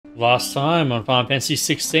Last time on Final Fantasy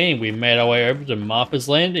 16, we made our way over to Martha's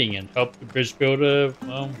Landing and helped the bridge builder,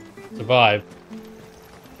 well, survive.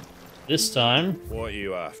 This time, What are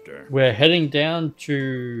you after? we're heading down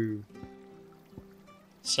to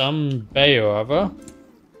some bay or other.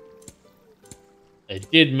 They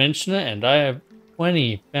did mention it, and I have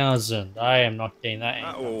 20,000. I am not getting that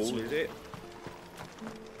That anytime all, soon. is it?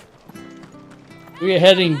 We are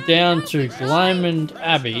heading down to Glyman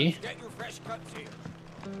Abbey.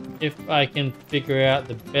 If I can figure out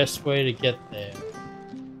the best way to get there.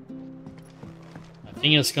 I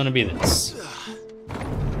think it's going to be this.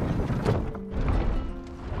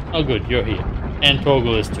 Oh good, you're here. And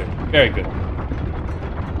Torgal is too. Very good.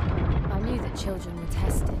 I knew that children were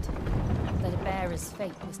tested, that a bearer's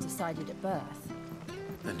fate was decided at birth.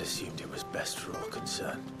 And assumed it was best for all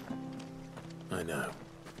concerned. I know.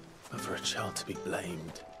 But for a child to be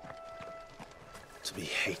blamed, to be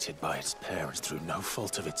hated by its parents through no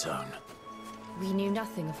fault of its own. We knew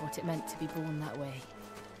nothing of what it meant to be born that way,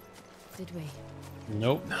 did we?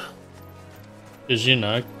 Nope. No. Because, you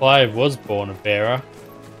know, Clive was born a bearer,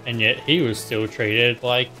 and yet he was still treated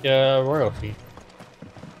like royalty.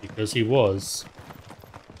 Because he was.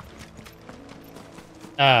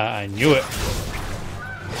 Ah, I knew it.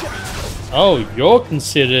 Oh, you're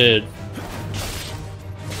considered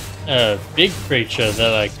a big creature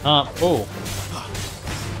that I can't pull.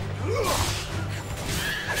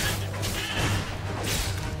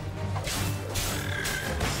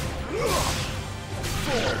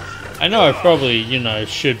 I know I probably, you know,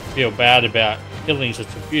 should feel bad about killing such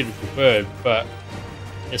a beautiful bird, but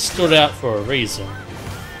it stood out for a reason.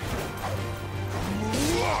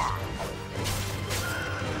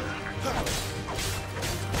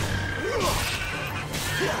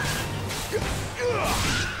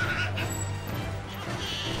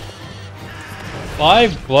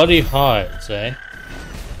 Five bloody hides, eh?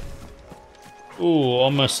 Ooh,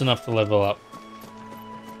 almost enough to level up.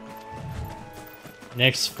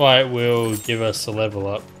 Next fight will give us a level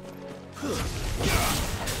up.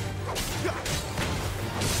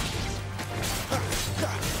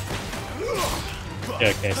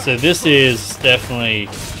 Okay, so this is definitely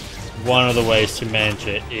one of the ways to manage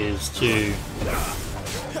it, is to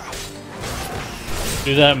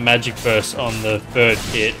do that magic burst on the third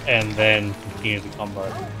hit and then continue the combo.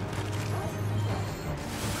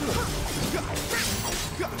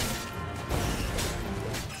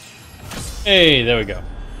 Hey, there we go.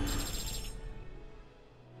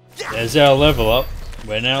 There's our level up.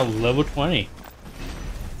 We're now level 20.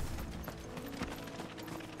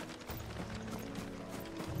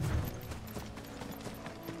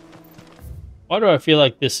 Why do I feel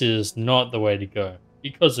like this is not the way to go?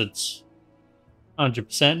 Because it's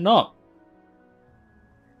 100% not.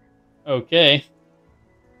 Okay.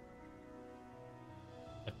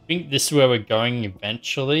 I think this is where we're going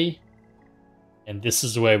eventually. And this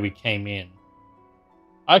is where we came in.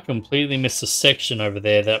 I completely missed a section over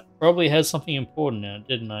there that probably has something important in it,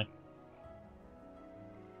 didn't I?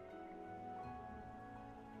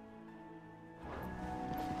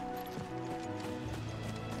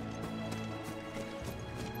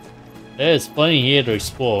 There's plenty here to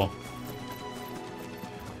explore.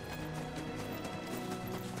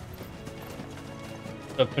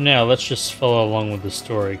 But for now, let's just follow along with the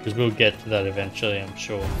story, because we'll get to that eventually, I'm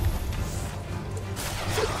sure.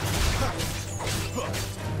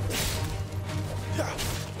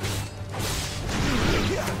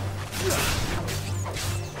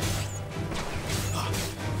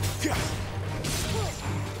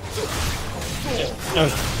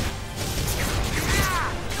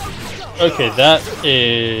 Okay, that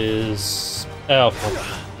is powerful.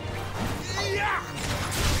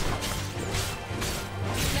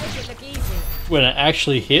 When it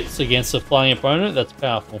actually hits against a flying opponent, that's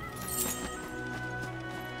powerful.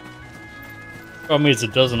 Problem is,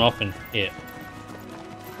 it doesn't often hit.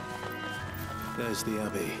 There's the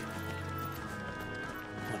Abbey.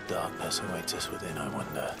 What darkness awaits us within, I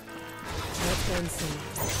wonder. Let's go and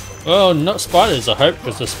see. Well, not spiders, I hope,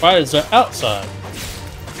 because the spiders are outside.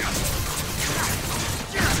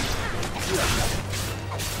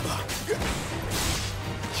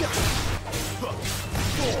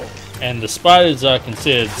 And the spiders are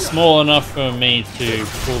considered small enough for me to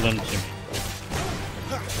pull them to me.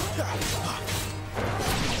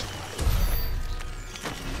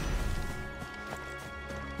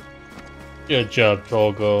 Good job,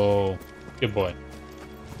 Torgal. Good boy.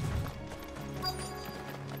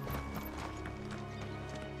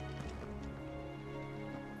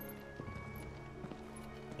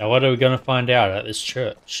 Now what are we going to find out at this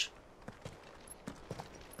church?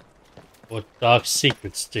 What dark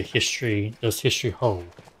secrets does history hold?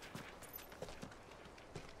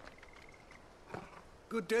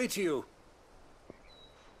 Good day to you.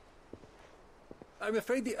 I'm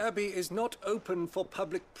afraid the Abbey is not open for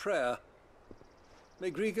public prayer.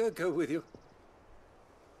 May Grieger go with you?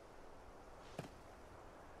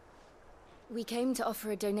 We came to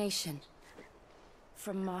offer a donation.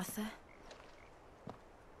 From Martha.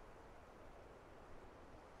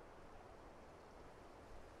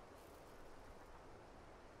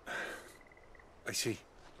 I see.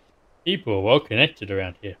 People are well connected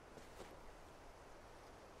around here.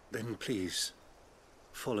 Then please,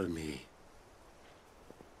 follow me.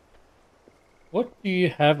 What do you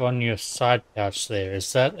have on your side pouch there?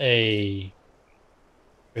 Is that a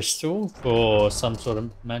crystal for some sort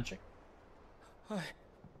of magic? I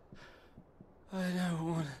don't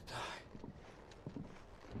want to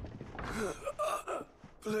die.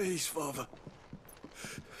 Please, Father.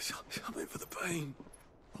 Something for the pain.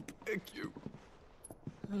 I beg you.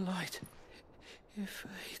 The light, it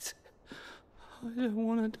fades. I don't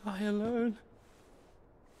want to die alone.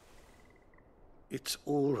 It's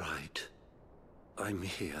all right. I'm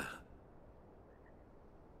here.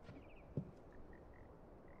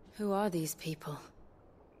 Who are these people?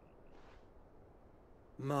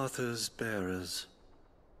 Martha's bearers.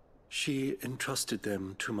 She entrusted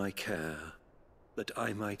them to my care, that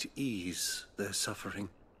I might ease their suffering.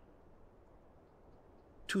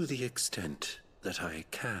 To the extent that I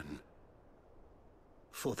can,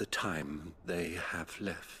 for the time they have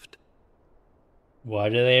left. Why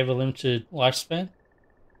do they have a limited lifespan?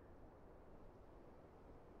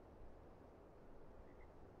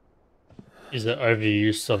 Is it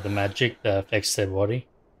overuse of the magic that affects their body?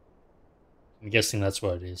 I'm guessing that's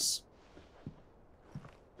what it is.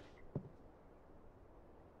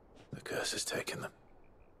 The curse has taken them.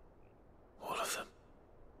 All of them.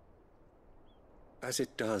 As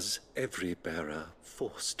it does every bearer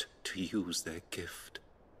forced to use their gift.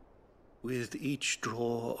 With each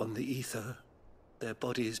draw on the ether, their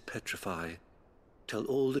bodies petrify, till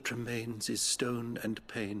all that remains is stone and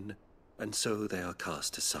pain, and so they are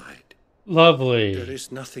cast aside. Lovely. There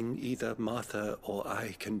is nothing either Martha or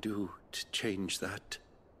I can do to change that.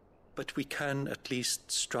 But we can at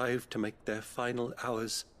least strive to make their final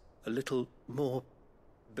hours a little more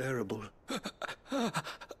bearable.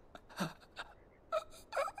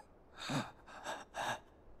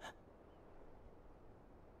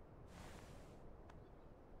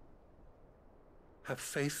 Have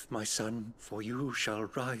faith, my son, for you shall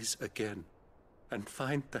rise again, and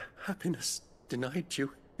find the happiness denied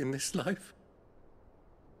you in this life.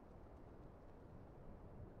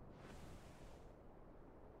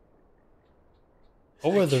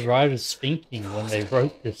 What were the writers thinking when they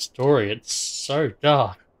wrote this story? It's so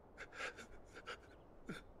dark.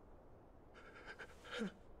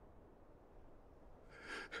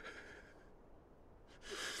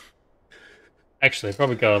 Actually, I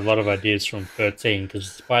probably got a lot of ideas from 13, because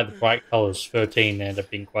despite the bright colors, 13 ended up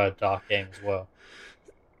being quite a dark game as well.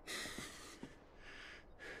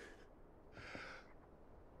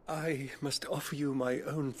 I must offer you my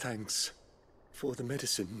own thanks for the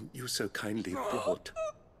medicine you so kindly brought.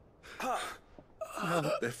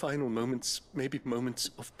 Now their final moments may be moments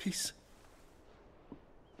of peace.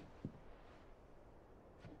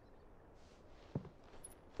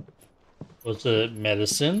 Was it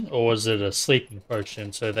medicine, or was it a sleeping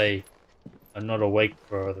potion so they are not awake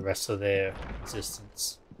for the rest of their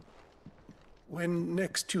existence? When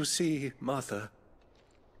next you see Martha,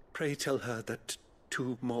 pray tell her that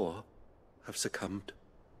 2 more have succumbed.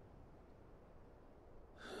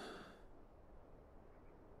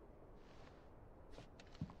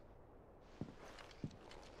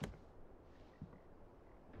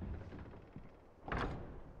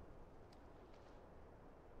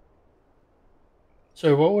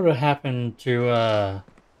 So what would have happened to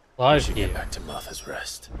Clive Should here get back to Martha's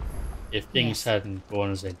Rest. if things Yes. hadn't gone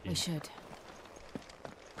as they We did? should.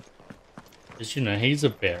 Because, you know, he's a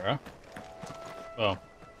bearer. Well,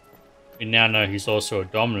 we now know he's also a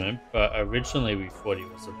dominant, but originally we thought he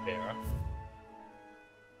was a bearer.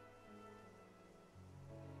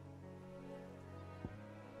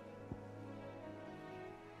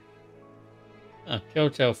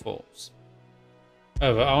 Telltale Falls.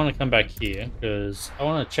 However, I want to come back here because I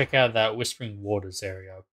want to check out that Whispering Waters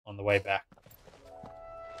area on the way back.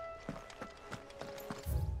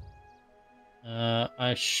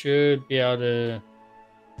 I should be able to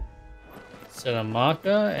set a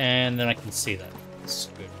marker and then I can see that. It's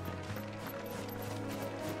good.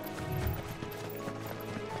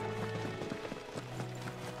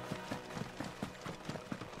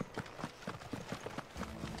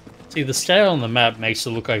 See, the scale on the map makes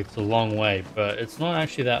it look like it's a long way, but it's not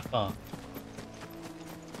actually that far.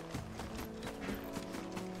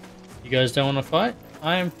 You guys don't want to fight?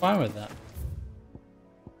 I am fine with that.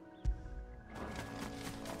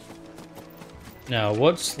 Now,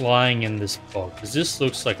 what's lying in this bog? Because this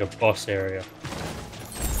looks like a boss area.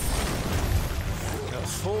 They'll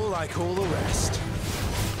fall like all the rest.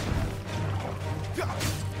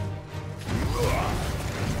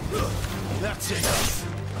 That's enough.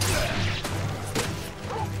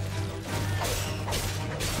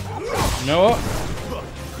 You know what?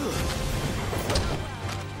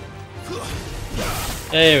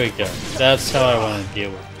 There we go. That's how I want to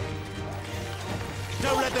deal with it.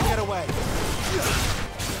 Don't let them get away.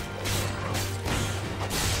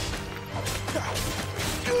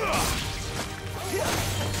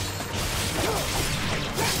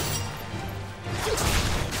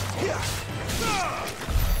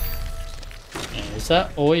 Is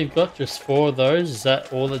that all you've got? Just 4 of those? Is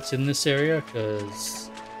that all that's in this area? Because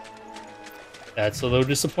that's a little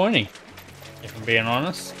disappointing, if I'm being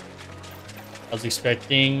honest. I was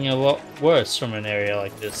expecting a lot worse from an area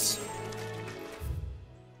like this.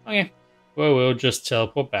 Okay, well, we'll just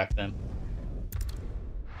teleport back then.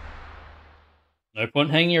 No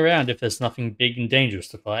point hanging around if there's nothing big and dangerous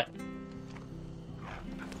to fight.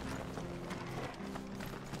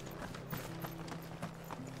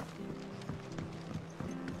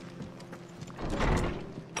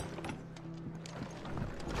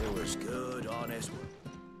 It was good, honest.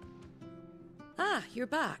 Ah, you're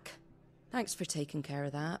back. Thanks for taking care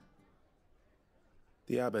of that.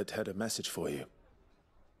 The abbot had a message for you.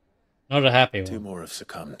 Not a happy 2 one. more have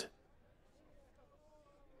succumbed.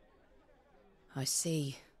 I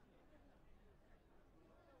see.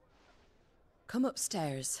 Come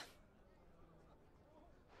upstairs.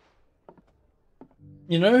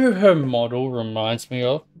 You know who her model reminds me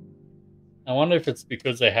of? I wonder if it's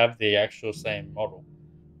because they have the actual same model.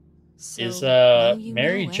 So, Is now you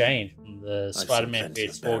Mary know, eh? Jane from the I've seen Spider-Man plenty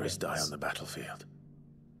vs. of bearers die Morgans. on the battlefield,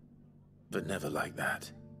 but never like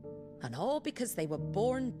that. And all because they were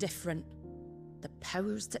born different. The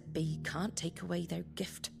powers that be can't take away their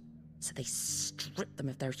gift, so they strip them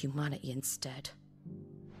of their humanity instead.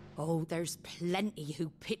 Oh, there's plenty who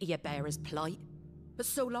pity a bearer's plight. But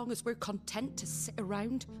so long as we're content to sit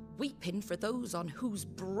around, weeping for those on whose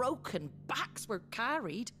broken backs we're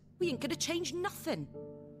carried, we ain't gonna change nothing.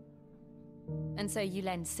 And so you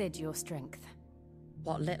lend Sid your strength.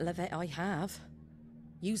 What little of it I have.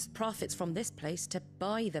 Used profits from this place to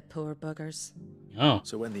buy the poor buggers. Oh,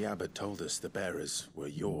 So when the abbot told us the bearers were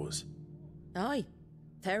yours, Aye,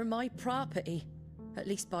 they're my property, at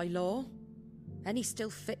least by law. Any still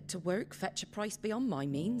fit to work fetch a price beyond my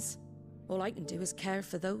means. All I can do is care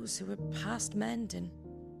for those who are past mending.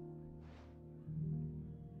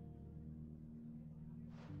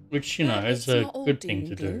 which, you know, But is it's a not all good doom thing and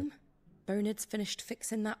to do. gloom. Bernard's finished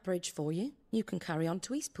fixing that bridge for you. You can carry on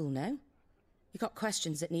to Eastpool now. You got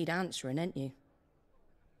questions that need answering, ain't you?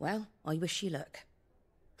 Well, I wish you luck.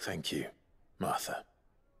 thank you, Martha.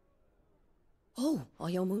 Oh,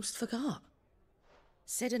 I almost forgot.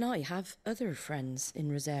 Sid and I have other friends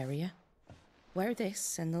in Rosaria. Wear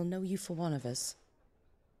this and they'll know you for one of us.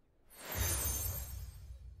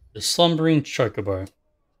 The Slumbering Chocobo,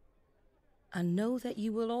 And know that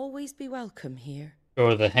you will always be welcome here.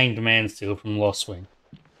 or the Hanged Man Seal from Lost Wing.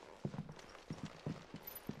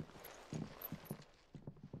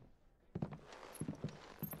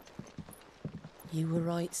 You were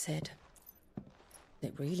right, Sid.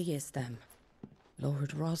 It really is them. Lord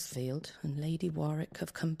Rosfield and Lady Warwick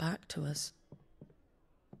have come back to us.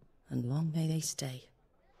 And long may they stay.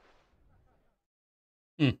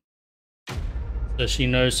 So she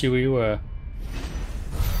knows who we were.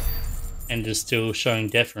 And is still showing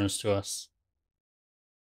deference to us.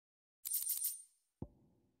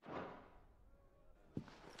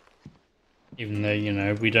 Even though, you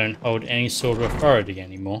know, we don't hold any sort of authority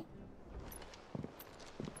anymore.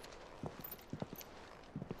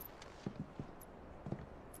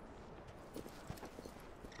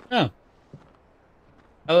 Oh.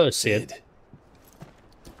 Hello, Sid.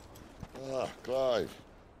 Ah, Clive.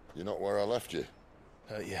 You're not where I left you.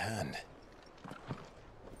 Hurt your hand.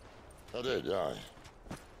 I did, aye.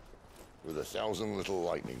 With 1,000 little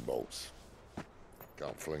lightning bolts.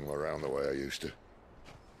 Can't fling them around the way I used to.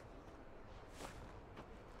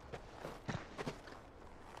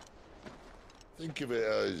 Think of it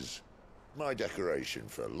as my decoration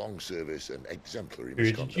for long service and exemplary Who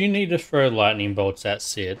misconduct. did you need to throw lightning bolts at,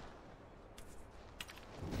 Sid?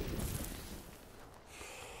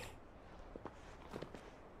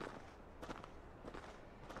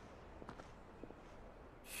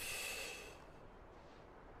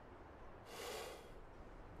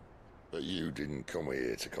 But you didn't come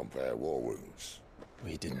here to compare war wounds.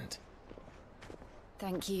 We didn't.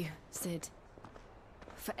 Thank you, Sid.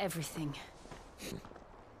 For everything.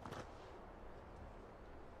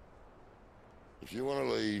 If you want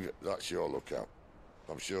to leave, that's your lookout.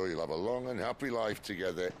 I'm sure you'll have a long and happy life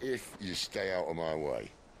together if you stay out of my way.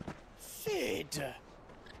 Sid!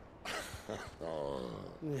 Oh.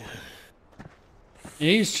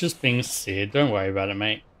 He's just being Sid. Don't worry about it,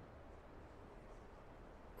 mate.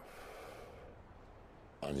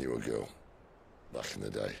 I knew a girl back in the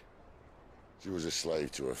day. She was a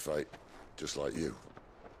slave to her fate, just like you.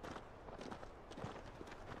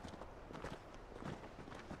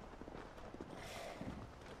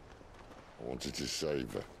 I wanted to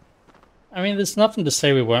save her. I mean, there's nothing to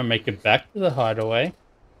say we won't make it back to the hideaway.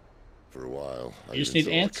 For a while, I You just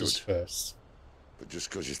even need thought I answers could. first. But just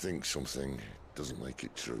because you think something doesn't make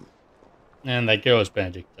it true. And that girl is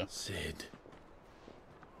Benedicta. Sid.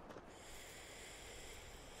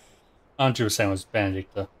 100% was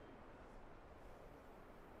Benedicta.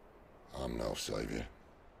 I'm no savior.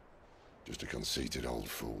 Just a conceited old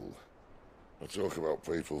fool. I talk about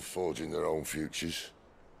people forging their own futures.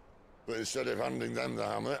 But instead of handing them the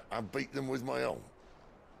hammer, I beat them with my own.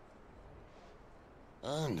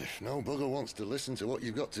 And if no bugger wants to listen to what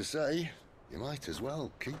you've got to say, you might as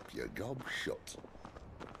well keep your gob shut.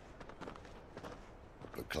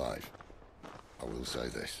 But Clive, I will say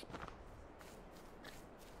this.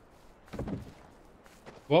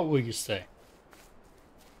 What will you say?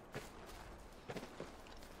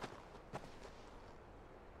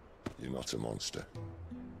 You're not a monster.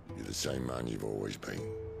 You're the same man you've always been.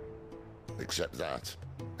 Accept that,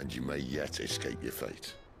 and you may yet escape your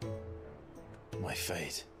fate. My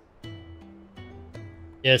fate.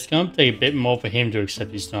 Yeah, it's going to take a bit more for him to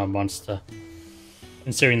accept he's not a monster.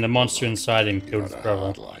 Considering the monster inside him killed his You've had a brother.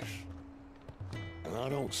 hard life. And I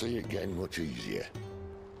don't see it getting much easier.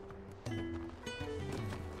 You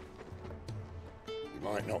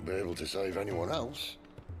might not be able to save anyone else,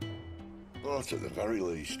 but at the very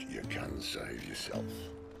least, you can save yourself.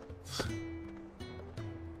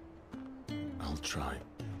 I'll try.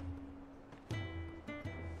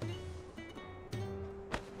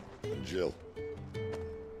 And Jill,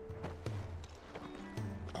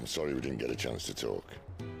 I'm sorry we didn't get a chance to talk,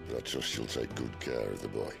 but I trust you'll take good care of the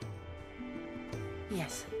boy.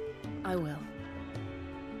 Yes, I will.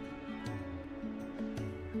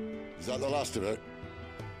 Is that the last of it?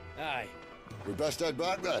 Aye. We best head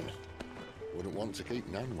back then. Wouldn't want to keep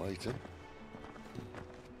Nan waiting.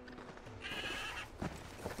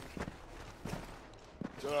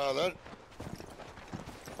 Ta-ra then.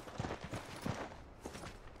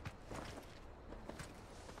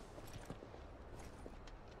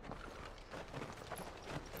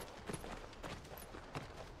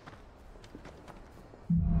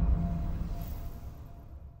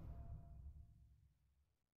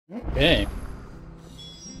 Okay.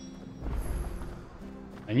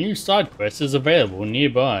 A new side quest is available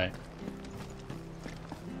nearby.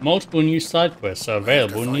 Multiple new side quests are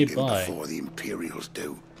available Find him nearby. before the Imperials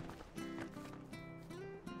do.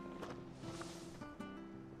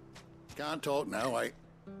 Can't talk now,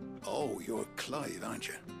 Oh, you're Clive, aren't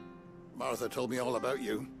you? Martha told me all about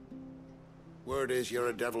you. Word is you're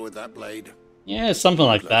a devil with that blade. Yeah, something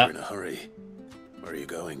like Glad you're that. in a hurry. Where are you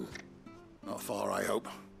going? Not far, I hope.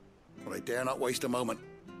 But I dare not waste a moment.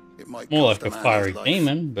 It might More cost like a man fiery his life.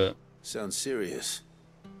 demon, but Sounds serious.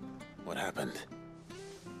 What happened?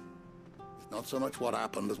 Not so much what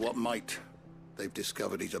happened as what might. They've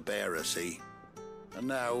discovered he's a bearer, see? And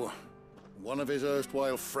now, one of his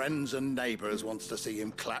erstwhile friends and neighbors wants to see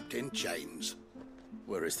him clapped in chains.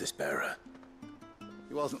 Where is this bearer?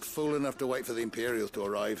 He wasn't fool enough to wait for the Imperials to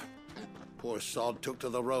arrive. Poor sod took to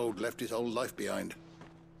the road, left his whole life behind.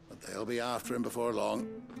 But they'll be after him before long.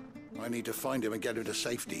 I need to find him and get him to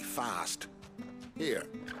safety, fast. Here,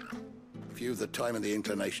 if you've the time and the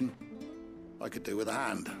inclination, I could do with a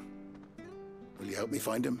hand. Will you help me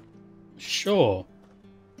find him? sure.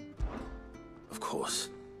 Of course.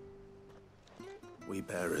 We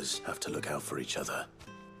bearers have to look out for each other.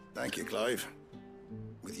 Thank you, Clive.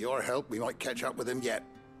 With your help, we might catch up with him yet.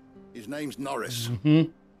 His name's Norris.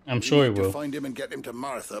 I'm sure he We need to will. find him and get him to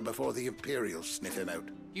Martha before the Imperials sniff him out.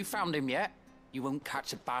 You found him yet? You won't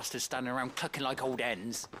catch a bastard standing around clucking like old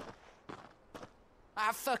hens.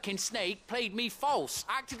 That fucking snake played me false,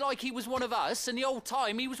 acted like he was one of us, and the whole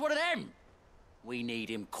time he was one of them. We need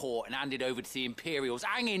him caught and handed over to the Imperials.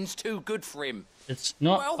 Hanging's too good for him. It's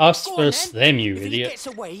not Well, us go on versus then. them, you If he idiot. gets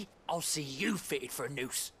away, I'll see you fitted for a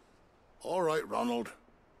noose. All right, Ronald.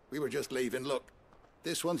 We were just leaving. Look,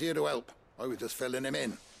 this one's here to help. I was just filling him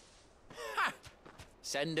in. Ha!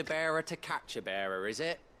 Send a bearer to catch a bearer, is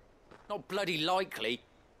it? Not bloody likely.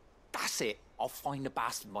 That's it. I'll find the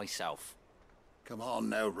bastard myself. Come on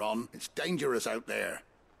now, Ron. It's dangerous out there.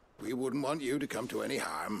 We wouldn't want you to come to any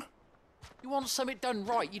harm. You want something done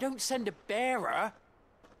right, you don't send a bearer.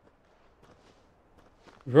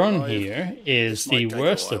 Ron here is This might the take a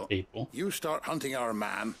worst while. of people. You start hunting our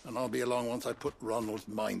man, and I'll be along once I put Ronald's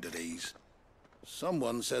mind at ease.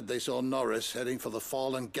 Someone said they saw Norris heading for the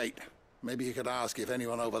Fallen Gate. Maybe you could ask if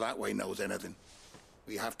anyone over that way knows anything.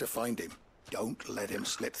 We have to find him. Don't let him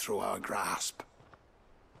slip through our grasp.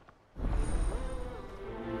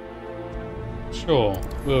 Sure,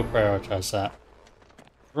 we'll prioritize that.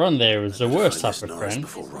 Ron there is the worst type Find of this Norris friend.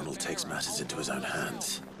 before Ronald takes matters into his own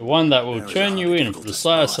hands. The one that will Very turn you hard, in difficult for the to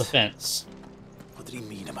slightest spot. offense. What did he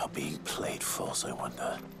mean about being played false, I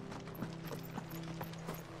wonder?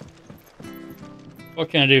 What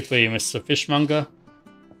can I do for you, Mr. Fishmonger?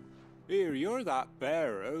 Here, you're that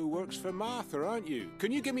bearer who works for Martha, aren't you?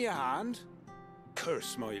 Can you give me a hand?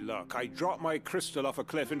 Curse my luck, I dropped my crystal off a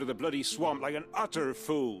cliff into the bloody swamp like an utter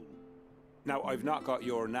fool. Now, I've not got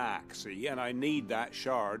your knack, see, and I need that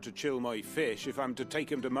shard to chill my fish if I'm to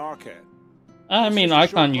take him to market. I It's mean, just a I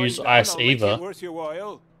short can't climb use down, ice I'll make either. it worth your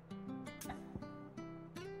while.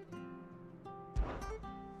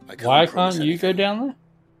 Why can't you go down there?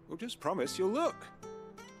 Well, just promise you'll look.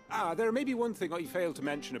 Ah, there may be one thing I failed to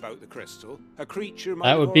mention about the crystal. A creature might That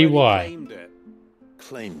have would be already why. claimed it.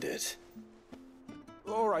 Claimed it.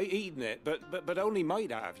 All right, eating it, but only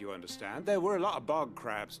might have, you understand. There were a lot of bog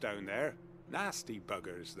crabs down there. Nasty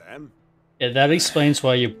buggers, them. Yeah, that explains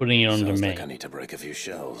why you're putting it onto Sounds me. like I need to break a few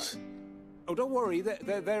shells. Oh, don't worry,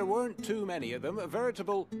 there weren't too many of them. A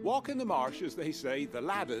veritable walk in the marsh, as they say. The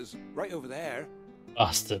ladders, right over there.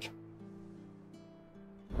 Bastard.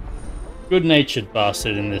 Good-natured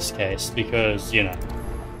bastard in this case, because, you know,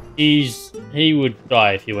 he would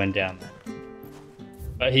die if he went down there.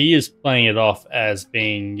 But he is playing it off as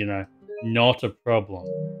being, you know, not a problem.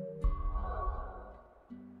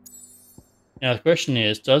 Now the question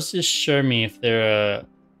is, does this show me if there are...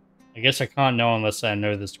 I guess I can't know unless I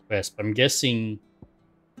know this quest, but I'm guessing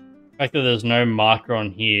the fact that there's no marker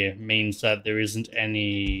on here means that there isn't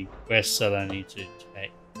any quests that I need to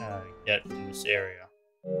take, get from this area.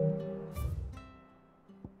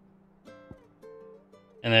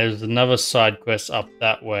 And there's another side quest up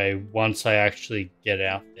that way once I actually get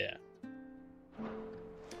out there.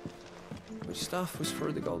 Which staff was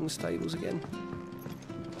for the Golden Stables again?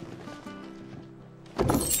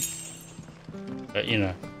 But, you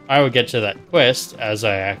know, I will get to that quest as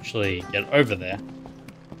I actually get over there.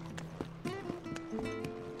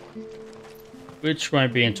 Which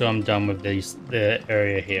won't be until I'm done with the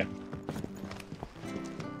area here.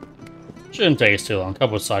 Shouldn't take us too long. A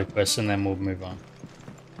couple of side quests and then we'll move on.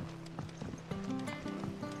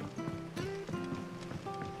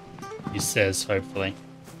 He says, hopefully.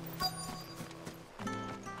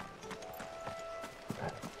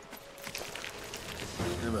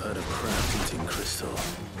 Never heard of crab eating crystal.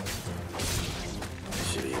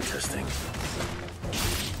 This should be interesting.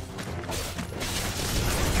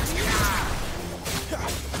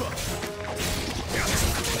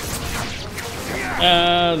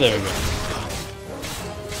 There we go.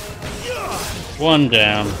 One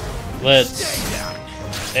down.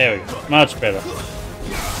 Let's... There we go. Much better.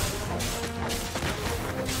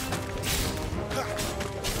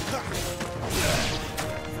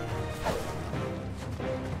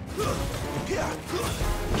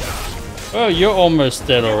 Well, you're almost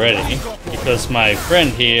dead already, because my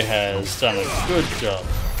friend here has done a good job.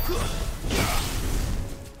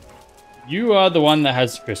 You are the one that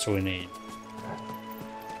has the crystal we need.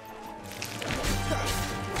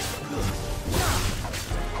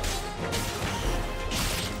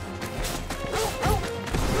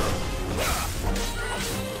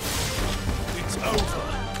 It's over.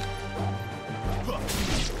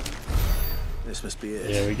 This must be it.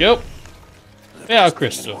 There we go. Yeah,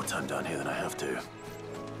 crystal. More time down here than I have to.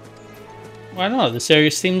 Why not? This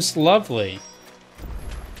area seems lovely.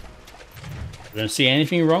 I don't see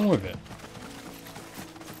anything wrong with it.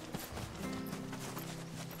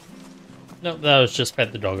 No, that was just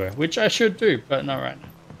pet the doggo, which I should do, but not right now.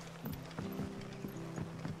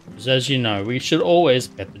 Because as you know, we should always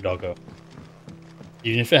pet the doggo.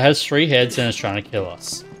 Even if it has 3 heads and it's trying to kill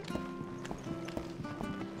us.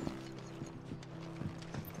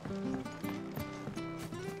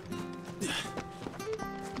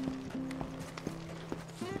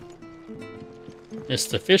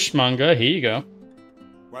 Mr. Fishmonger, here you go.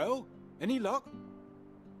 Well, any luck?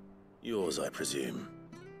 Yours, I presume.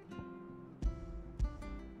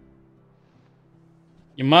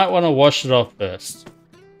 You might want to wash it off first.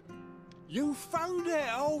 You found it!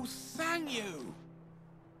 Oh, thank you!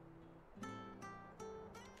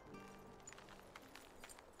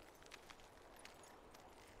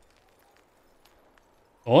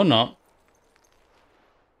 Or not.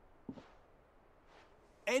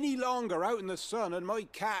 Any longer out in the sun and my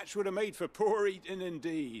catch would have made for poor eating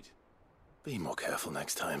indeed. Be more careful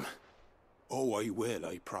next time. Oh, I will,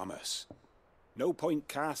 I promise. No point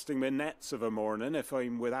casting my nets of a morning if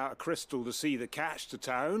I'm without a crystal to see the catch to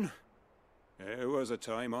town. There was a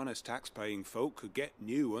time honest tax-paying folk could get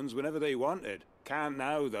new ones whenever they wanted. Can't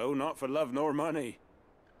now, though, not for love nor money.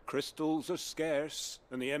 Crystals are scarce,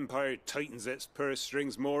 and the Empire tightens its purse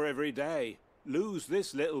strings more every day. Lose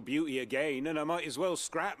this little beauty again, and I might as well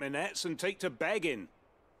scrap my nets and take to begging.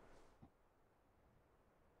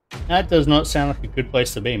 That does not sound like a good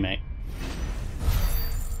place to be, mate.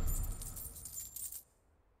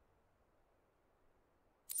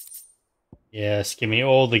 Yes, give me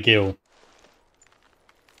all the gil.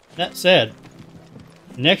 That said,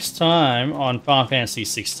 next time on Final Fantasy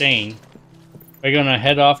 16, we're going to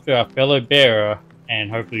head after our fellow bearer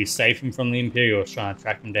and hopefully save him from the Imperials trying to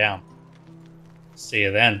track him down. See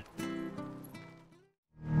you then.